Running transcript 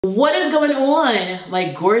What is going on,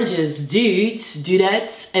 my gorgeous dudes,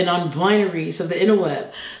 dudettes, and non-binaries of the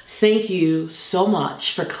interweb? Thank you so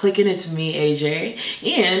much for clicking. It's me, AJ,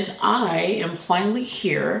 and I am finally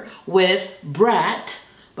here with BRAT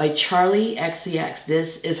by Charli XCX.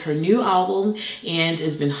 This is her new album, and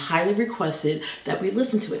it's been highly requested that we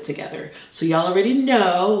listen to it together. So y'all already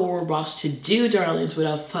know what we're about to do, darlings.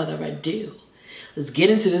 Without further ado, let's get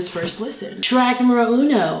into this first listen. Track numero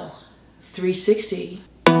uno, 360.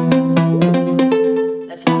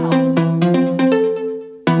 That's loud.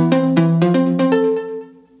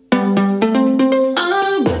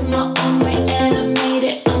 I'm with my own way and I made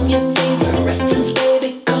it. I'm your favorite reference,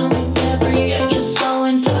 baby. Call me Debris, you're so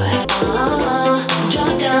inside.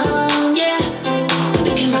 Drop down, yeah. Put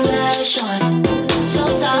the camera flash on. So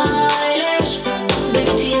stylish.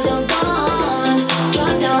 Baby, tears are gone.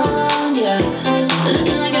 Drop down, yeah.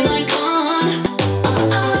 Looking like an icon.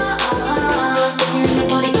 When you're in the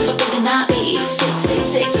party, but not be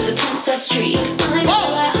 666 with the princess streak.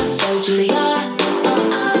 I'm so Julia.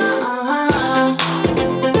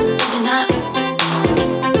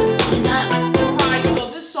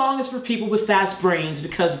 Is for people with fast brains,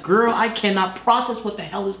 because girl, I cannot process what the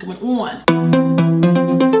hell is going on.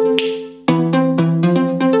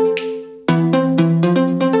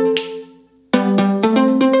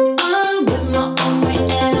 I'm with my own way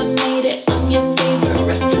and I made it. I'm your favorite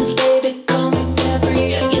reference, baby. Call me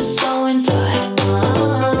Debris, you're so inside.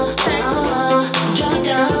 Drop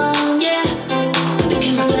down, yeah. Put the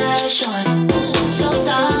camera flash on. So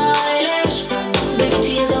stylish. Baby,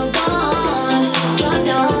 tears are gone. Drop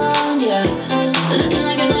down, yeah. Looking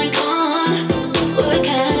like an icon. With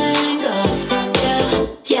angles, yeah.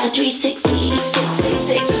 Yeah, 360,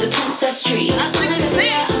 666 with the princess streak.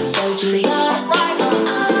 I'm so Julia.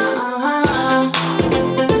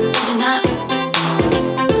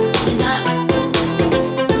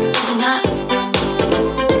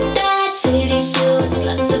 That city suits,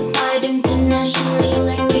 lots of vibe, internationally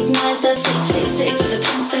recognized as 666 with a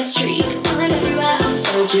princess streak. I'm everywhere, I'm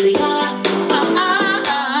so Julia.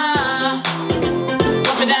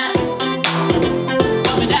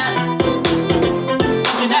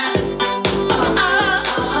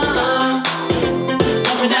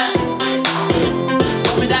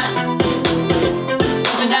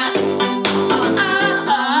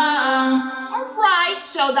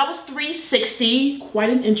 So that was 360. Quite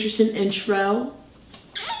an interesting intro.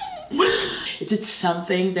 Is it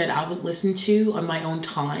something that I would listen to on my own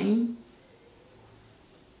time?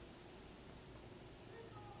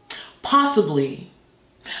 Possibly.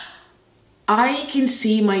 I can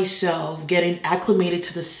see myself getting acclimated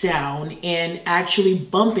to the sound and actually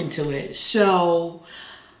bump into it. So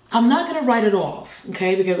I'm not gonna write it off,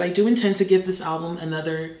 okay? Because I do intend to give this album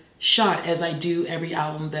another shot, as I do every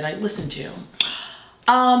album that I listen to.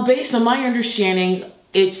 Based on my understanding,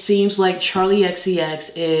 it seems like Charli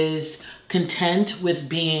XCX is content with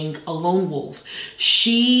being a lone wolf.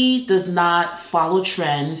 She does not follow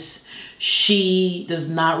trends. She does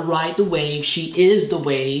not ride the wave. She is the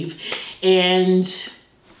wave. And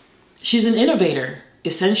she's an innovator,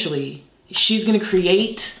 essentially. She's gonna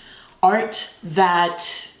create art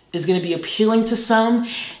that is gonna be appealing to some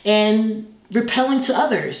and repelling to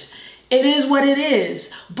others. It is what it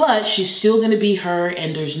is, but she's still gonna be her,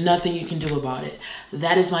 and there's nothing you can do about it.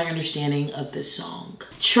 That is my understanding of this song.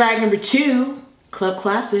 Track number two, Club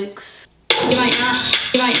Classics. Uh-oh.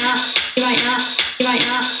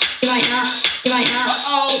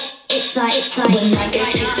 It's like when I go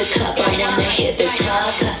to the club, I wanna hear this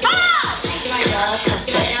club classics. Club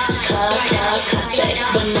classics, club classics.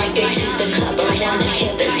 When I go to the club, I wanna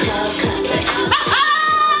hear this club classics.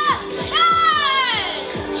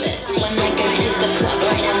 When I go to the club, I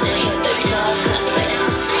wanna hear this club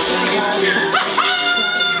classics. Club classics.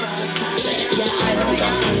 Yeah, I wanna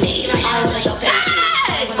dance with me. I wanna dance with you.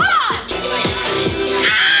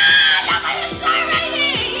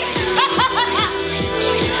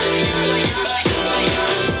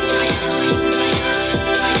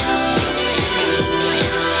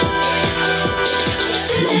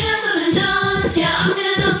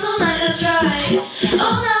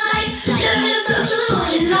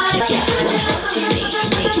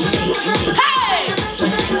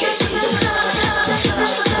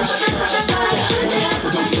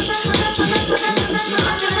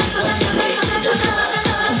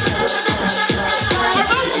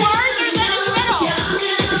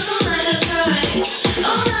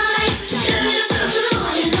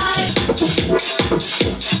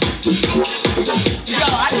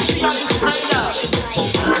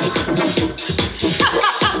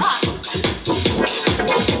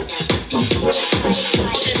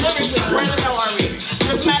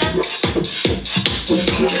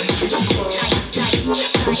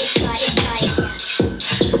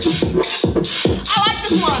 like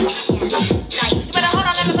this one. You better hold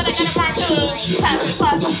on, let me put it in the part two.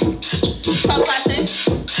 Classic.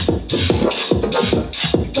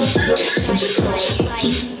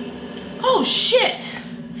 Oh shit.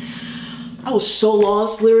 I was so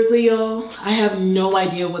lost lyrically, y'all. I have no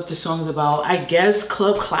idea what the song's about. I guess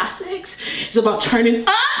club classics. It's about turning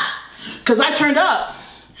up, because I turned up.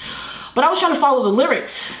 But I was trying to follow the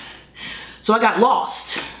lyrics, so I got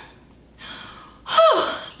lost.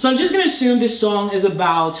 So I'm just gonna assume this song is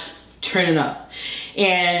about turning up.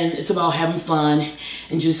 And it's about having fun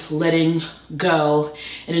and just letting go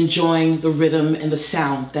and enjoying the rhythm and the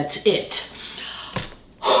sound. That's it.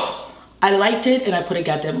 I liked it and I put a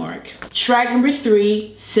goddamn mark. Track number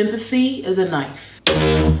 3, Sympathy is a Knife.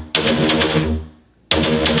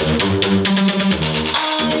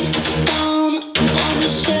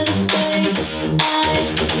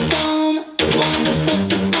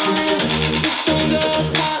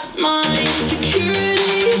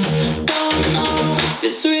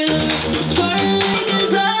 It's real from spiraling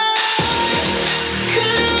as I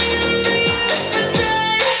couldn't even be if I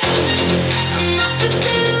tried. I'm not the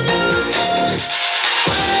same alone.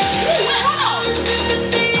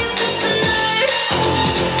 Sympathy is just a knife,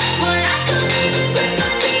 but I couldn't even grip my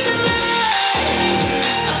teeth alive.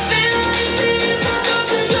 I feel like these feelings have no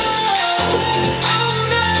control. Oh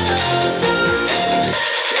no, don't.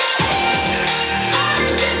 All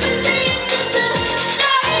this sympathy is just a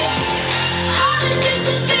knife. All this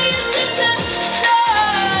sympathy is just a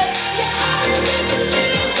knife. Yeah, all this sympathy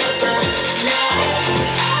is just a knife.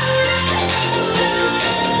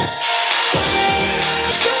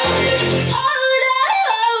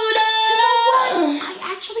 I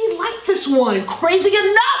actually like this one. Crazy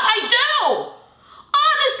enough, I do.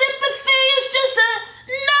 All the sympathy is just a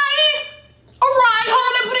knife. All right,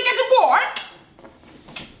 hold on, let me get to work.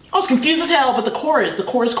 I was confused as hell, but the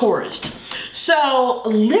chorus. So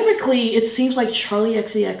lyrically, it seems like Charli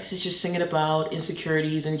XCX is just singing about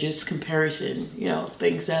insecurities and just comparison, you know,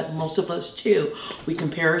 things that most of us do. We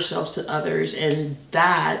compare ourselves to others and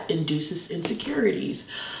that induces insecurities.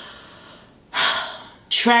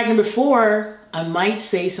 Track number 4, I Might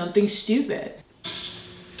Say Something Stupid.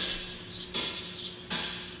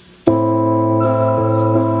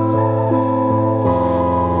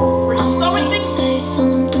 Say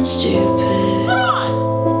something stupid.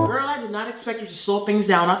 Girl, I did not expect her to slow things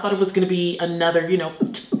down. I thought it was gonna be another, you know.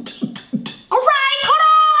 All right, hold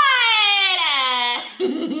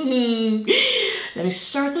on. Let me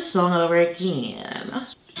start the song over again.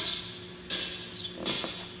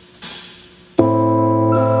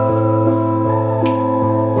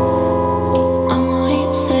 I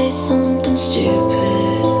might say something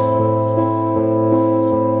stupid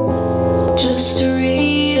just to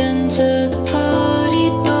re-enter the party.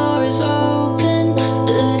 Door is open,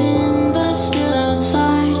 let in, but still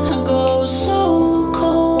outside. I go so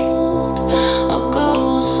cold, I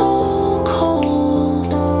go so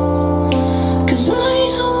cold, 'cause I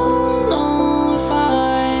don't know if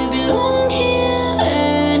I belong here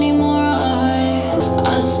anymore.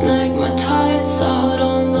 I snag my tights out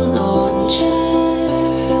on the lawn chair.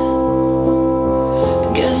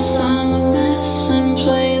 Guess I'm a mess and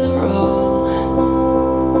play the role.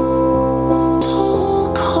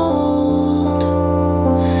 So cold,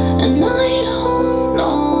 and I don't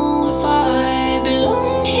know if I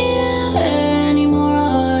belong here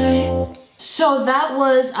anymore. So that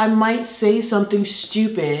was I Might Say Something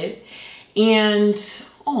Stupid. And,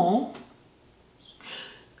 oh,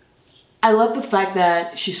 I love the fact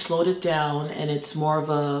that she slowed it down and it's more of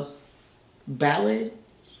a ballad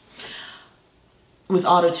with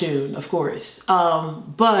auto-tune, of course.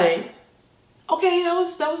 But okay, that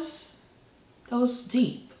was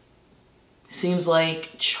deep. Seems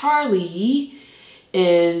like Charli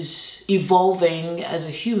is evolving as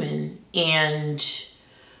a human, and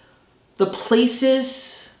the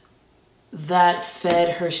places that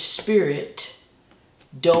fed her spirit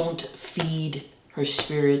don't feed her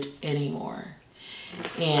spirit anymore.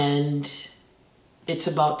 And it's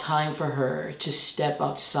about time for her to step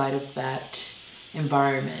outside of that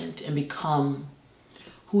environment and become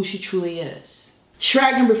who she truly is.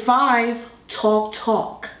 Track number 5, Talk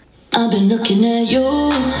Talk. I've been looking at you,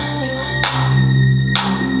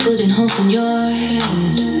 putting holes in your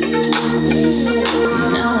head.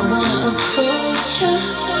 Now I wanna approach you,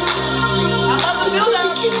 but we've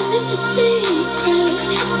been keeping this a secret.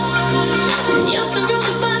 And you're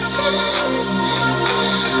surrounded by friends,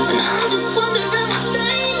 and I'm just wondering what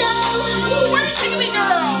they know. Where you taking me,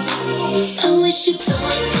 girl? I wish you talk,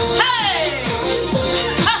 talk, Hey!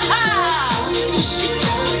 talk, talk.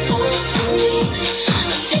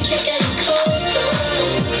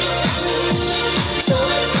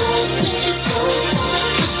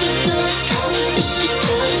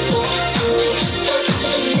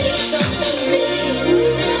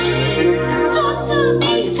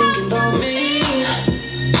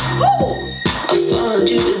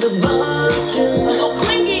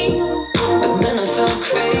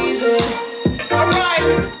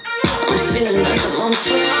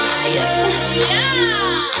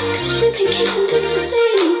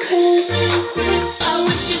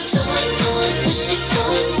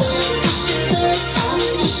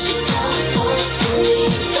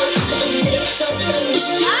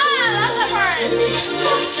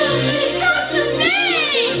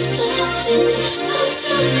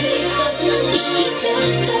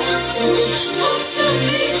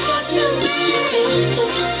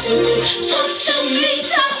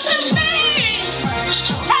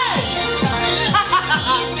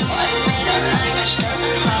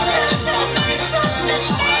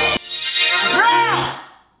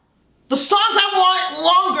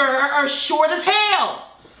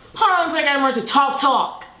 Adam Martin, talk.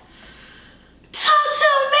 Talk to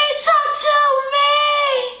me, talk to me.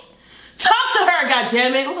 Talk to her,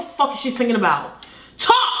 goddammit. What the fuck is she singing about?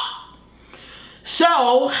 Talk.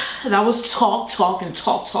 So that was talk and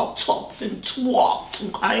talked and walked.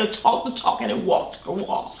 I talked the talk and it walked and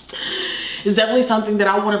walked. It's definitely something that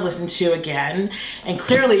I want to listen to again. And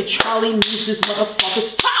clearly Charli needs this motherfucker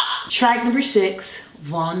to talk. Track number 6,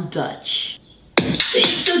 Von Dutch.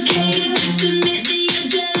 It's okay to just admit that you're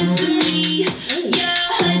jealous of me. Yeah,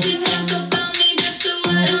 I heard you talk about me, that's the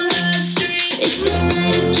word on the street. It's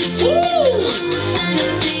alright to just admit the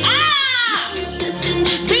fantasy. You're obsessed and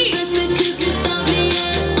just confess it, 'cause it's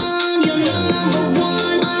obvious. I'm your number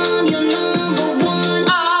one, I'm your number one,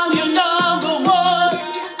 I'm your number one.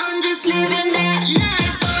 I'm just living that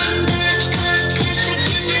life. One dash cut, classic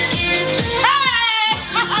in your ear. Hey!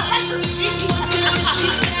 Walking like she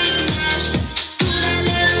famous. Do that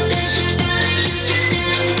little dance you gotta use your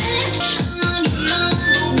damn legs. I'm your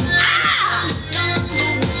number one,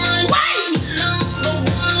 number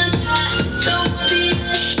one, so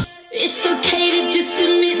obvious. It's okay to just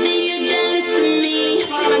admit that you're jealous of me.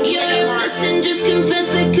 You're obsessed and just confess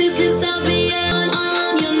it, 'cause it's obvious.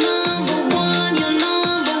 I'm your number one, your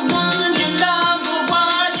number one, your number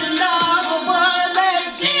one, your number one.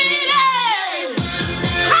 Let's leave it at.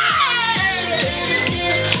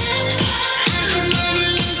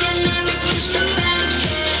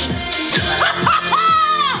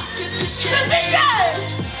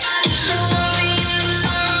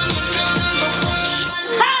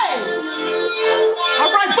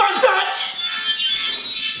 All right, Von Dutch.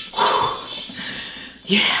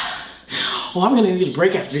 Yeah. Oh, I'm gonna need a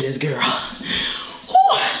break after this, girl.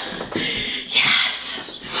 Whew.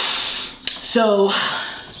 Yes. So,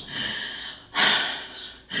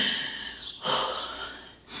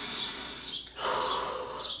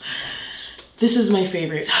 this is my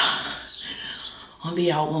favorite on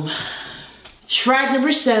the album. Track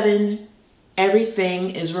number 7,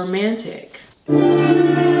 Everything is Romantic. Girl,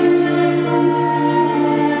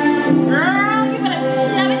 you better slow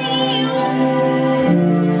it down.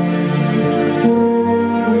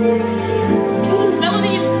 Ooh,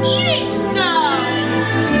 Melody is eating.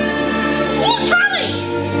 Ooh, Charli.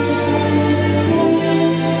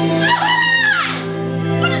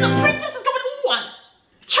 What are the princesses going on?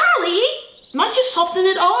 Charli, not just soften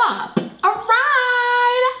it up. All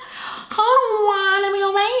right. Hold on, let me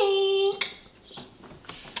go back.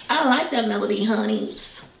 I like that melody,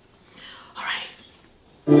 honeys. All right.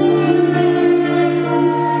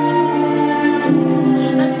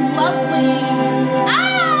 That's lovely.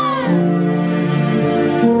 Ah!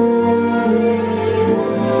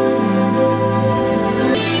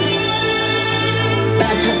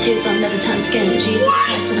 Bad tattoos on leather tan skin. Jesus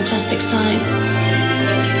Christ on a plastic sign.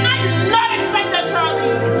 I did not expect that, Charli.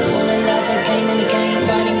 Fall in love again and again.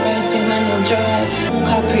 Riding roads in manual drive.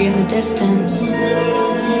 Capri in the distance.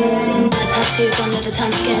 Bad tattoos on leather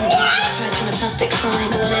tan skin. Jesus Christ on a plastic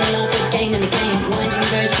sign. Fall in love again and again. Winding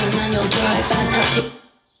roads in manual drive. Bad tattoo.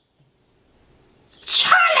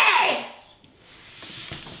 Charli!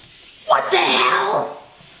 What the hell?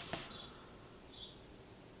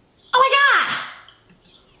 Oh my God!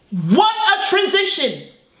 What a transition!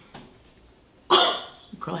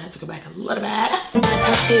 Girl, I had to go back a little bit. Bad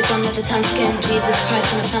tattoos on leather tan skin. Jesus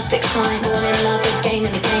Christ on a plastic sign. Fall in love again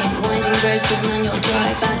and again. Winding roads through manual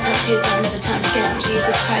drive. Bad tattoos on leather tan skin.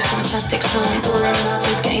 Jesus Christ on a plastic sign. Fall in love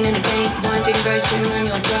again and again. Winding roads through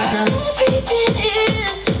manual drive. Now everything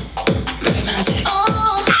is romantic.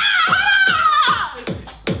 Oh.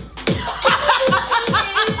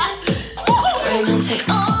 Romantic.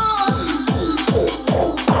 Oh.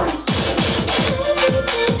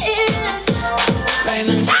 Everything is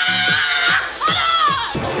romantic.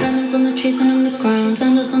 Lemons on the trees and on the ground.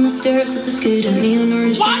 Sandals on the stirrups of the scooters. Neon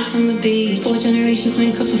orange drinks on the beach. 4 generations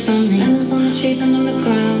make up a family. Lemons on the trees and on the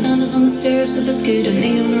ground. Sandals on the stirrups of the scooters.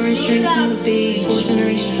 Neon orange drinks on the beach. 4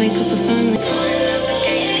 generations make up a family. Fall in love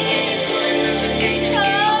again and again. Fall in love again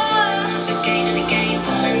and again.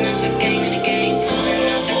 Fall in love again and again. Fall in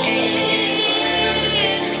love again and again.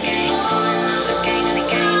 Fall in love again and again. Fall in love again and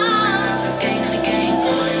again. Fall in love again and again.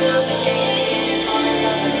 Fall in love again and again. Fall in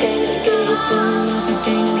love again and again. Fall in love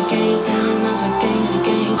again and again. Fall in love again and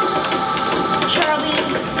again. Charli,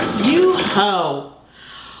 you hoe.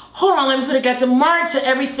 Hold on, let me put a goddamn mark to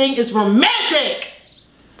Everything is Romantic.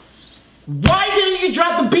 Why didn't you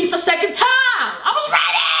drop the beat the second time? I was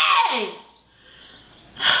ready.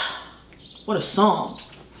 What a song.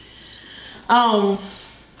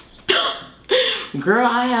 Girl,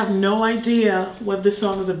 I have no idea what this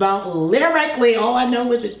song is about lyrically. All I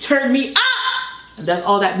know is it turned me up. And that's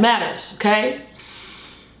all that matters, okay?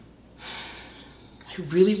 I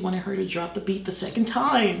really wanted her to drop the beat the second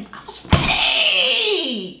time. I was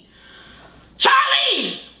ready.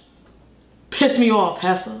 Charli! Pissed me off,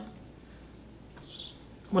 heifer.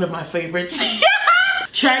 One of my favorites.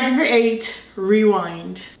 Track number 8,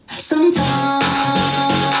 Rewind. Sometimes I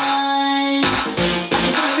just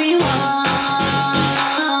wanna rewind.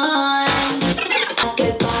 I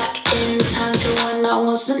get back in time to when I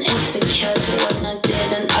wasn't insecure, to when I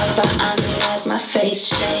didn't overanalyze my face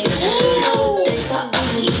shape. Nowadays I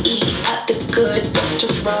only eat at the good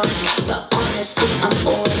restaurants, but honestly I'm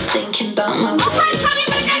always thinking about my weight. I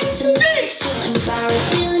used to never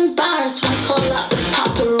feel embarrassed when I call up the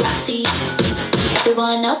paparazzi.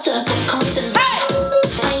 Everyone else does it constantly.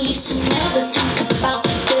 I used to never think about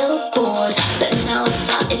Billboard, but now I've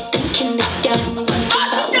started thinking again. Wondering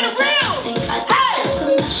about whether I think I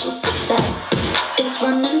deserve commercial success. It's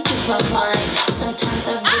running through my mind. Sometimes I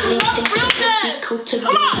really think it would be cool to be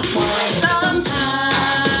mine. Sometimes I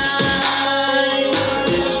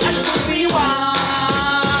just wanna rewind.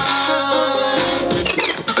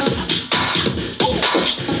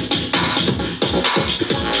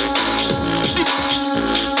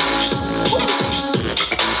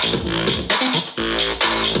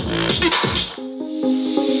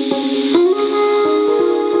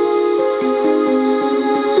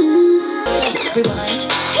 Rewind.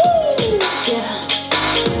 Yeah.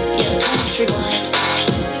 Yeah, press rewind.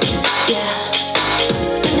 Yeah.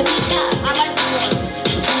 Bring the beat back. I like this one.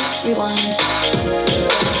 Press rewind.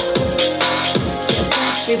 Yeah,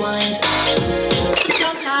 press rewind.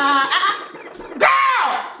 Girl!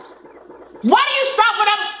 Why do you stop when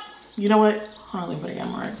I'm... You know what? Hold on, let me put it again,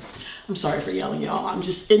 Mark. I'm sorry for yelling, y'all. I'm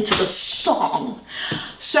just into the song.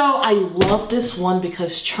 So I love this one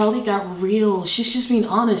because Charli got real. She's just being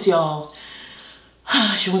honest, y'all.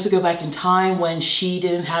 She wants to go back in time when she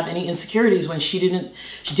didn't have any insecurities, when she didn't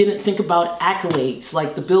think about accolades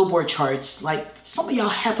like the Billboard charts. Like some of y'all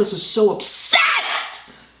heifers are so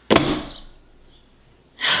obsessed.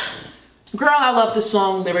 Girl, I love this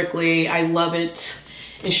song lyrically. I love it.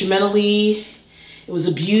 Instrumentally, it was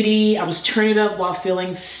a beauty. I was turning it up while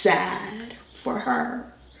feeling sad for her.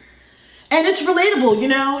 And it's relatable, you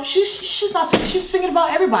know. She's singing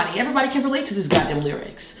about everybody. Everybody can relate to these goddamn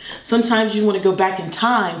lyrics. Sometimes you want to go back in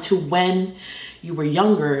time to when you were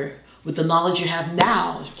younger with the knowledge you have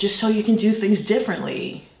now, just so you can do things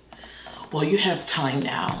differently. Well, you have time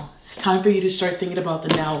now. It's time for you to start thinking about the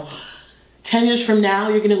now. 10 years from now,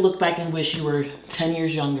 you're gonna look back and wish you were 10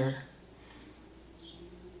 years younger.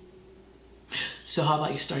 So how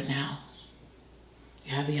about you start now?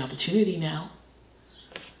 You have the opportunity now.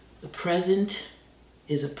 The present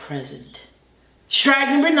is a present. Track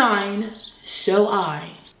number 9, So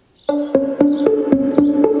I.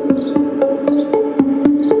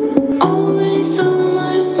 Always on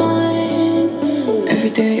my mind.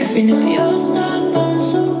 Every day, every night, your star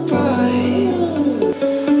burns so bright.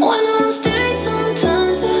 When I'm on stage,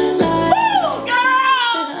 sometimes I lie. Woo,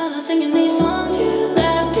 girl! Say that I'm not singing these songs you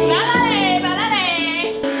left behind.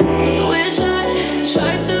 Wish I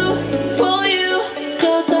tried to pull you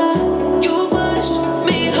closer. You pushed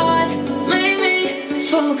me hard, made me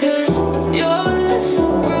focus. You're so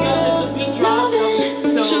brutal,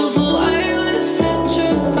 loving, truthful. I was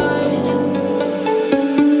petrified.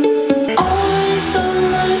 Always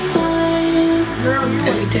on my mind.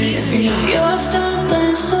 Every day, every night, your star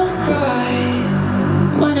burns so bright.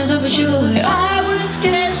 When I put you away, I was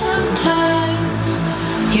scared sometimes.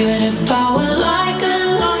 You had a power like a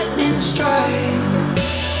lightning strike.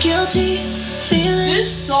 Guilty feelings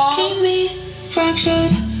This song keep me fractured.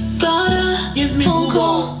 Got a gives me phone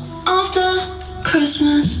call goosebumps. after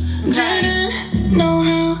Christmas. Didn't know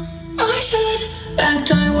how I should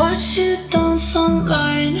act. I watched you dance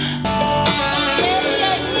online.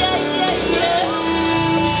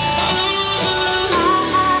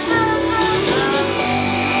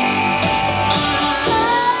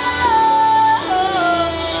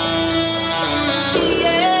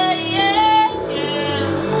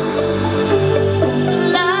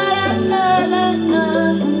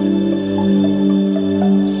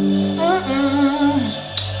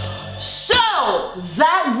 So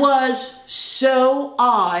that was So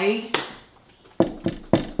I.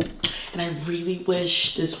 And I really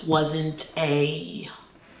wish this wasn't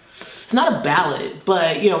it's not a ballad,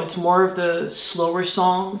 but you know, it's more of the slower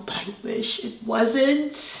song, but I wish it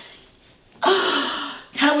wasn't.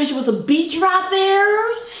 Kind of wish it was a beat drop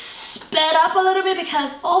there, sped up a little bit,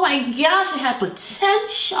 because oh my gosh, it had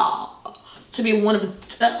potential to be one of the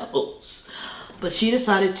devils. But she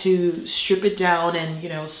decided to strip it down and, you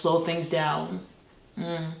know, slow things down.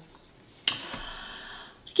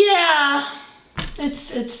 Yeah.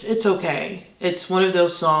 It's okay. It's one of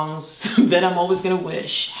those songs that I'm always gonna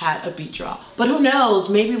wish had a beat drop. But who knows,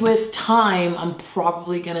 maybe with time, I'm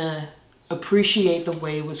probably gonna appreciate the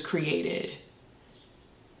way it was created.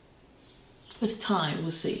 With time,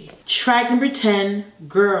 we'll see. Track number 10,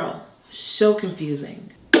 Girl. So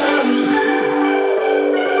confusing.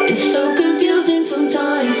 It's so confusing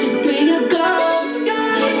sometimes to be a girl,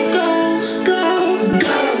 girl, girl,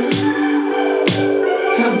 girl.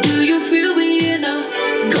 How do you feel being a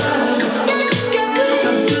girl?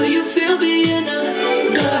 How do you feel being a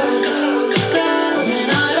girl?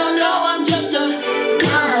 And I don't know, I'm just a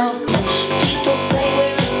girl. People say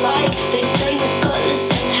we're alike, they say we've got the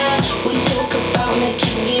same hair. We talk about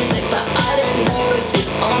making music, but I don't know if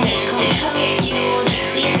it's honest. Can't tell if you wanna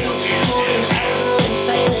see me falling over and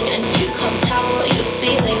failing, and you can't tell what you're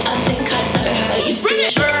feeling. I think I know how you feel,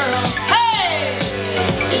 girl. Hey,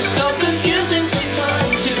 it's so confusing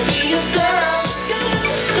sometimes to be a girl, girl,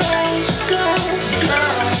 girl,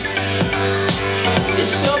 girl.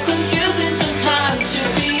 It's so confusing sometimes to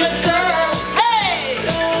be a girl. Hey,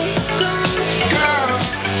 girl, girl, girl.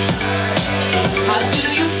 How do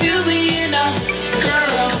you feel being a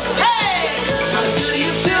girl? Hey, how do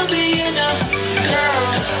you feel being a girl?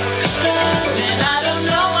 And I don't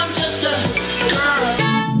know, I'm just a girl.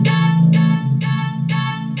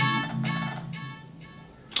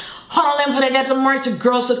 Hold on, let me put I got the mark to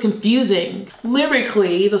Girl So Confusing.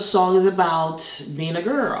 Lyrically, the song is about being a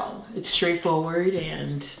girl. It's straightforward,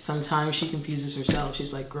 and sometimes she confuses herself.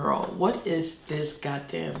 She's like, girl, what is this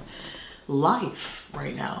goddamn life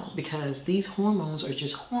right now? Because these hormones are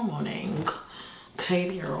just hormoning. Okay,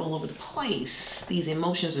 they are all over the place. These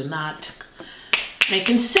emotions are not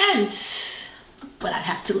making sense, but I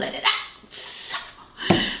have to let it out.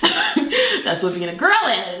 That's what being a girl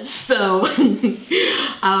is. So,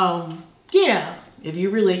 yeah, if you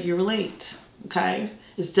relate, you relate. Okay,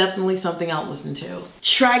 it's definitely something I'll listen to.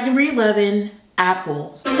 Track number 11,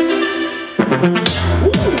 Apple. I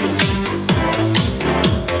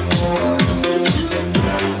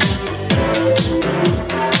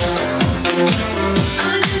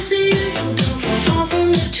can see you don't fall far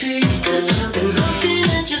from the tree, 'cause I've been looking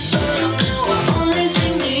at you so long now, I only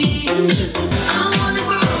see me. I wanna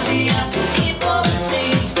grow the apple, keep all the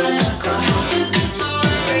seeds, but I can't help it, it's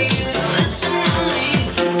forever. You don't listen, I'll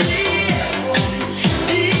leave to the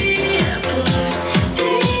apple, the apple,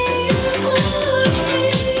 the apple.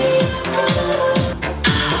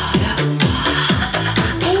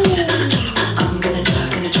 I'm gonna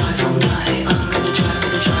drive all night. I'm gonna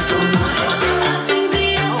drive all night. I think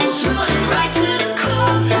the apple's rotten right to the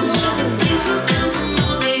core. From all the things was done, from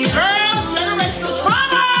all the Girl, generational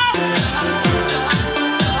trauma!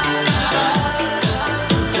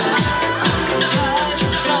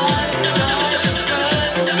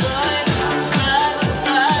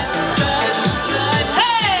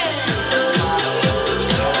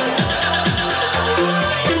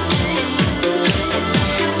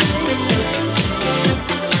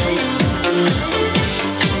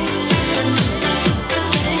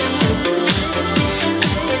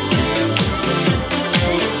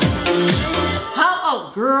 Oh,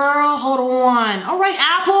 girl, hold on. All right,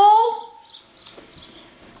 Apple.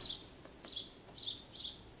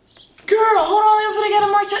 Girl, hold on. Let me put together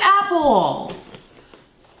mark to Apple.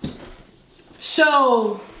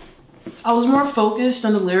 So, I was more focused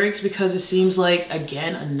on the lyrics because it seems like,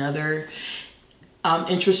 again, another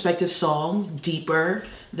introspective song, deeper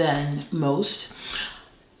than most.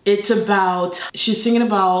 It's about, she's singing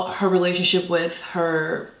about her relationship with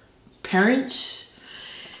her parents.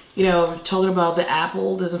 You know, talking about the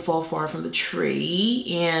apple doesn't fall far from the tree,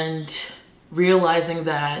 and realizing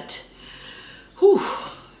that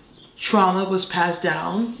trauma was passed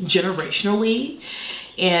down generationally,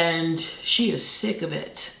 and she is sick of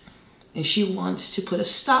it, and she wants to put a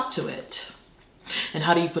stop to it. And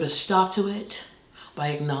how do you put a stop to it? By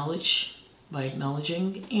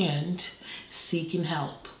acknowledging and seeking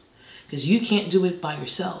help, because you can't do it by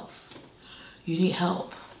yourself. You need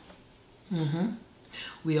help.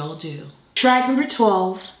 We all do. Track number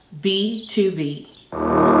 12, B2B.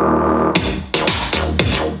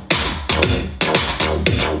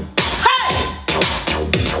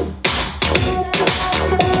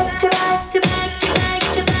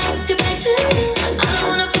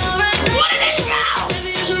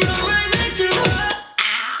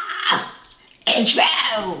 Intro,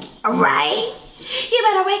 alright? You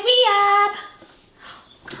better wake me up.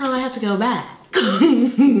 Girl, I had to go back.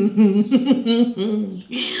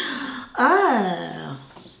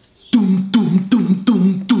 Doom, doom, doom,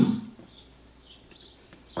 doom, doom.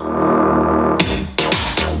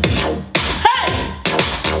 Hey!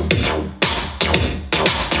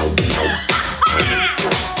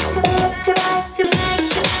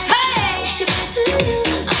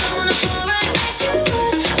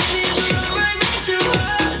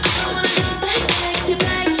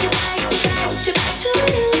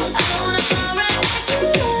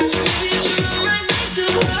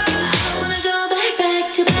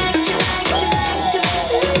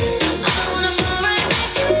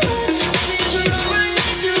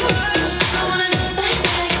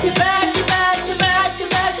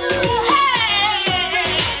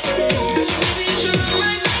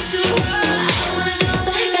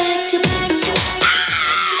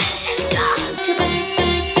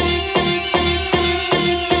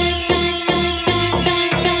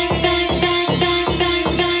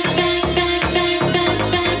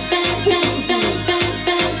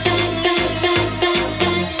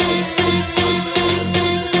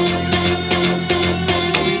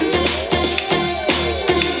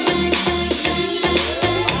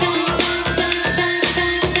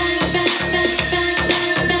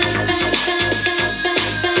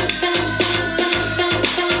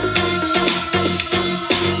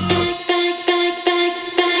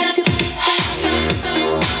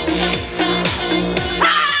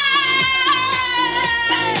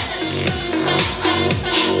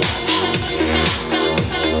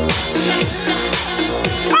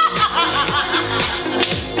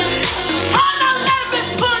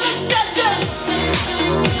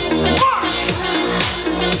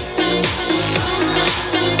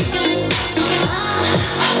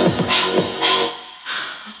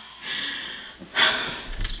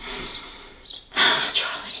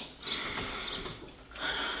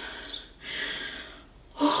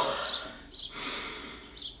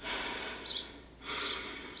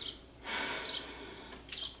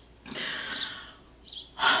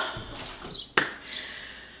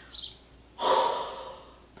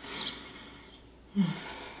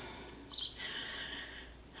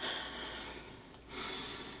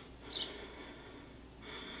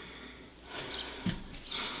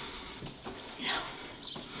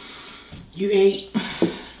 You 8.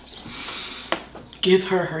 Give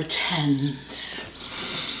her her 10s.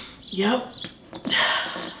 Yep.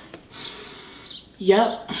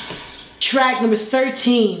 Yep. Track number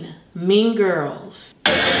 13, Mean Girls.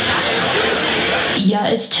 Yeah,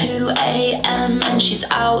 it's 2 a.m. and she's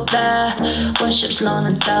out there. Worships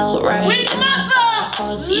Lana Del Rey. With mother!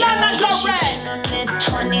 Yeah, she's in her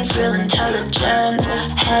mid-20s, real intelligent.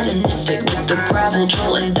 Hedonistic with the gravel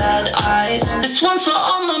jaw and dead eyes. This one's for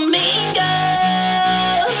all my mean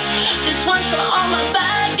girls. This one's for all my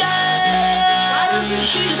bad girls.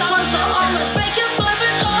 This one's for all my break your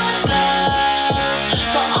boyfriend's heart girls.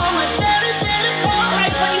 For all my terrorists in the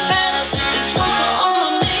chorus. This one's for all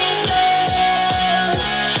my mean girls.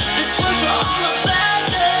 This one's for all my bad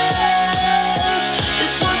girls.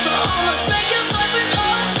 This one's for all my break your boyfriend's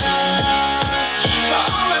heart girls. For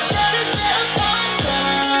all my terrorists in the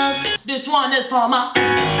chorus. This one is for my.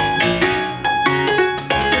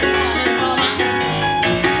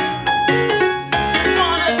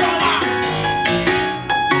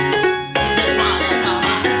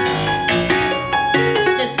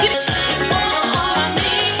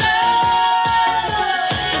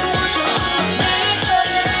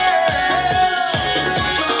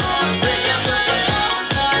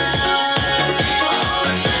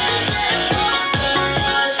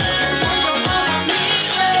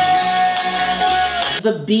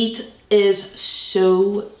 The beat is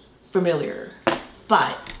so familiar,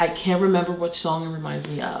 but I can't remember what song it reminds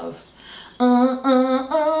me of.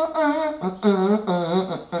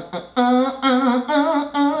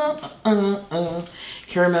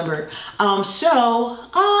 Can't remember. It's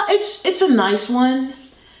a nice one.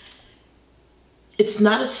 It's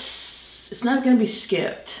not gonna be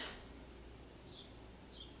skipped.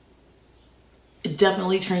 It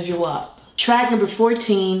definitely turns you up. Track number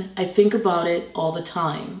 14, I think about it all the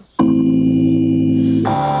time.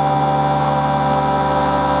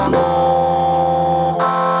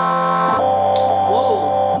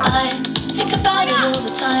 Whoa. I think about it all the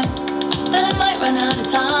time, that I might run out of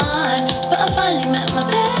time. But I finally met my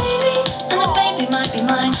baby, and the baby might be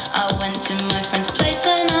mine. I went to my friend's place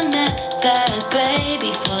and I met their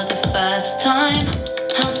baby for the first time.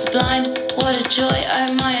 How sublime, what a joy, oh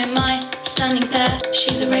my, standing there.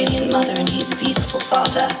 She's a radiant mother and he's a beautiful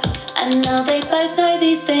father. And now they both know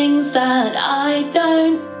these things that I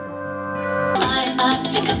don't. I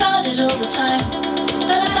think about it all the time,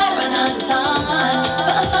 that I might run out of time.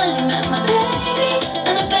 But I finally met my baby,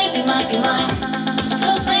 and a baby might be mine.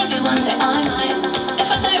 Cause maybe one day I might, if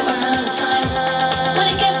I don't run out of time. When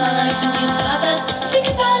it gives my life a new purpose, I think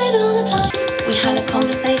about it all the time. We had a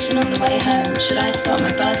conversation on the way home. Should I start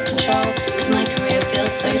my birth control? Cause my career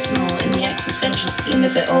feels so small in the existential scheme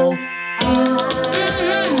of it all.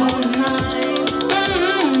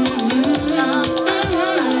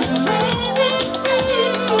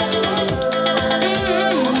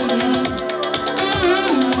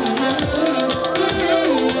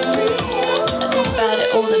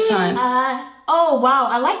 Time. Oh wow,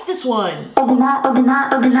 I like this one. Come on,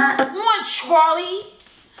 Charli.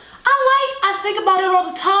 I think about it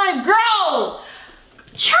all the time. Girl,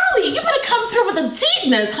 Charli, you better come through with the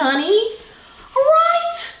deepness, honey. All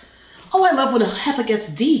right. Oh, I love when a heifer gets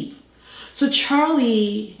deep. So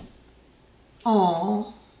Charli,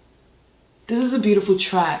 oh, this is a beautiful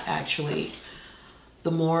track, actually.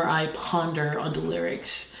 The more I ponder on the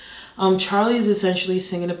lyrics. Charli is essentially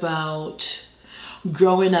singing about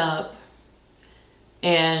growing up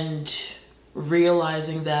and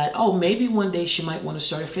realizing that, oh, maybe one day she might want to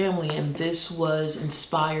start a family. And this was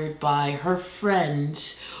inspired by her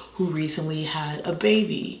friends who recently had a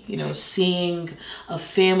baby. You know, seeing a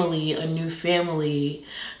family, a new family,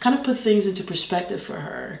 kind of put things into perspective for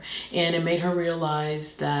her. And it made her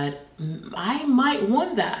realize that I might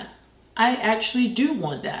want that. I actually do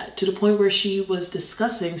want that, to the point where she was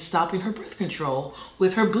discussing stopping her birth control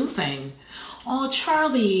with her boo thing. Oh,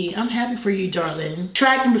 Charli, I'm happy for you, darling.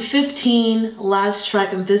 Track number 15, last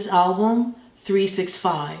track on this album,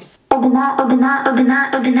 365.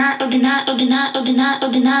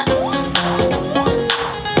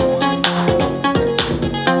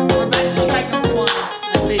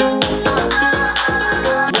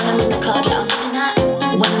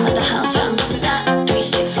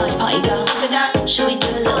 Should we do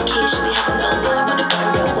a little kiss? Should we have a little vibe? Wanna go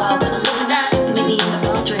real wild when I'm looking at? Meet me in the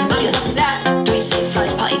bathroom if you're looking at.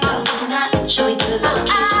 365 party girl. Should we do a little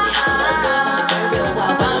kiss? Should we have a little vibe? Wanna go real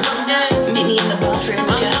wild when I'm looking at? Meet me in the bathroom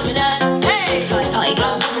if you're looking at. 365 party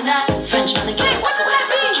girl. French mannequin. What the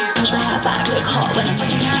residue? Punch my hair back, look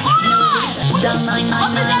Down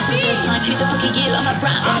 999 is a good time. Who the fuck are you? I'm a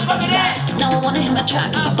brat when I'm bumping that. No, I wanna hear my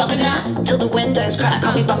track. Are you bumping that? Till the windows crack.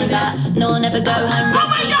 I'll be bumping that. No, I'll never go home. Oh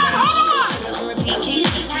my God, hold on! On repeat key.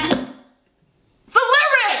 For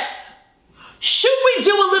lyrics! Should we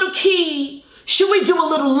do a little key? Should we do a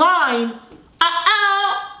little line?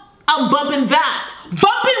 I'm bumping that.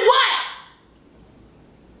 Bumping what?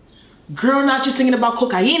 Girl, not just singing about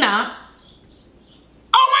cocaina.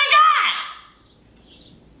 Oh my God!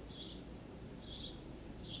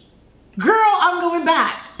 Girl, I'm going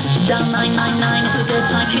back. Down 999 is a good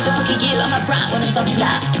time. Who the fuck are you? I'm a brat when I'm bumping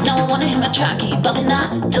that. No, I wanna hear my track. Are you bumping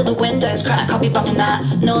that? Till the windows crack. I'll be bumping that.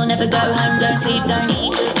 No, I'll never go home. Don't sleep, don't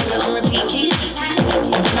eat. Just do it on repeat key.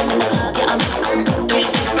 I'm in the club, yeah, I'm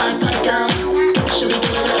 365 pint girl. Should we do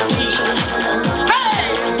a little key? Should we have a little line?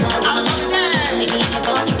 Hey! I'm on that. Maybe in the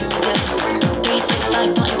bathroom with you.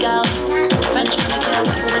 365 pint girl. French girl,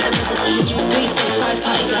 with a visit. 365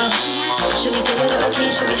 pint girl. Should we do a little key?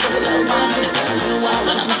 Should we have a little line? When it goes a little while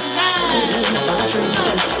when I'm in the bathroom with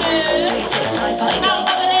you. 365 pint girl.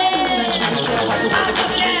 French girl, with a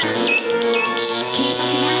visit.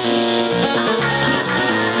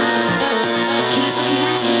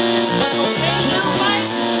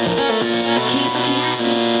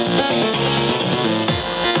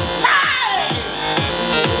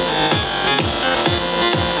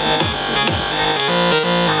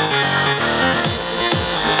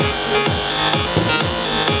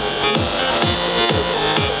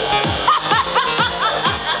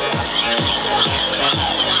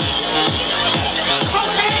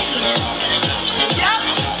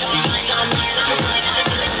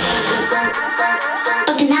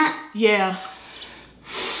 Yeah.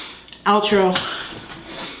 Outro.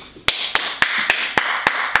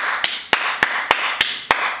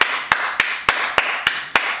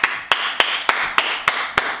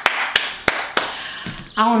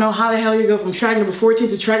 I don't know how the hell you go from track number 14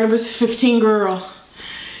 to track number 15, girl.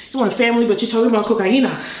 You want a family, but you're talking about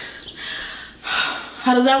cocaina.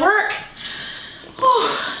 How does that work?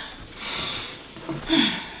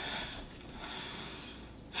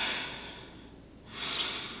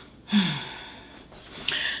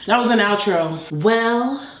 That was an outro.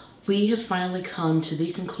 Well, we have finally come to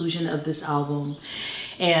the conclusion of this album,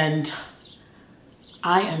 and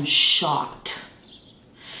I am shocked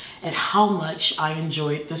at how much I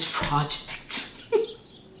enjoyed this project.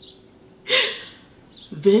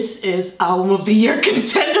 This is album of the year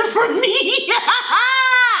contender for me.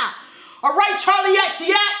 All right, Charli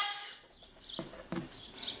XCX.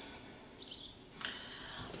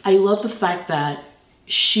 I love the fact that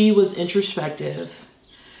she was introspective.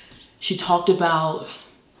 She talked about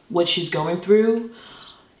what she's going through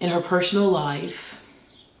in her personal life,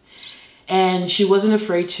 and she wasn't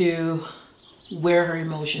afraid to wear her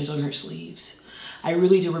emotions on her sleeves. I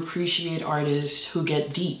really do appreciate artists who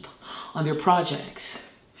get deep on their projects.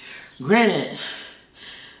 Granted,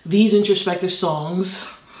 these introspective songs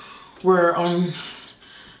were on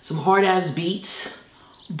some hard-ass beats,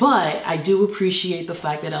 but I do appreciate the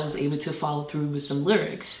fact that I was able to follow through with some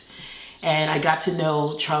lyrics. And I got to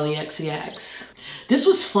know Charli XCX. This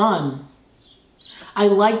was fun. I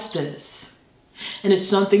liked this. And it's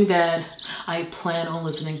something that I plan on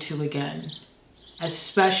listening to again,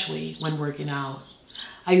 especially when working out.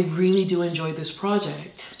 I really do enjoy this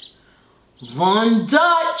project. Von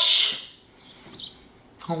Dutch.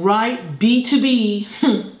 All right, B2B.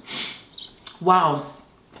 Wow.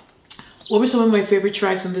 What were some of my favorite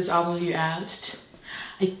tracks on this album, you asked?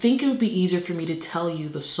 I think it would be easier for me to tell you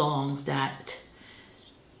the songs that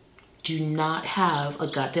do not have a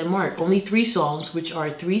goddamn mark. Only 3 songs, which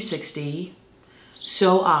are 360,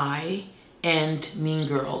 So I, and Mean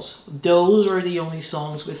Girls. Those are the only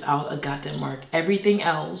songs without a goddamn mark. Everything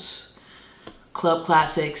else, club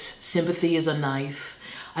classics, Sympathy is a Knife,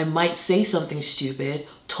 I Might Say Something Stupid,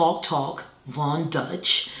 Talk Talk, Von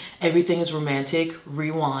Dutch, Everything is Romantic,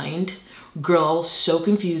 Rewind, Girl, So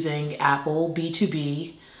Confusing, Apple,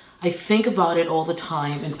 B2B, I Think About It All the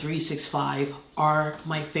Time, and 365 are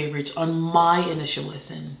my favorites on my initial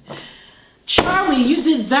listen. Charli, you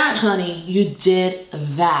did that, honey. You did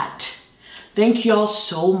that. Thank y'all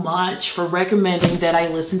so much for recommending that I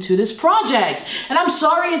listen to this project. And I'm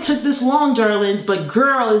sorry it took this long, darlings, but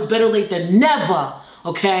girl, it's better late than never,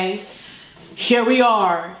 okay? Here we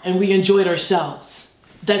are, and we enjoyed ourselves.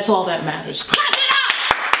 That's all that matters. Clap it up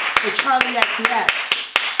for Charli XCX.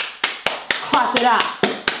 Clap it up.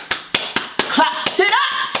 Clap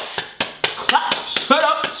sit-ups. Clap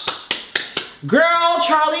sit-ups. Girl,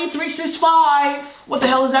 Charli 365. What the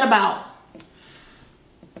hell is that about?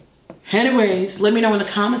 Anyways, let me know in the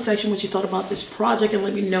comment section what you thought about this project, and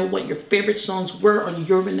let me know what your favorite songs were on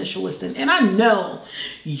your initial listen. And I know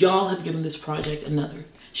y'all have given this project another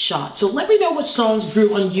shot. So let me know what songs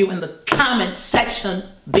grew on you in the comment section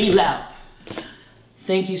below.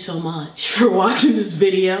 Thank you so much for watching this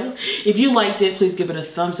video. If you liked it, please give it a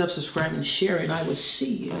thumbs up, subscribe, and share it. I will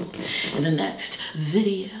see you in the next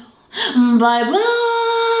video. Bye-bye.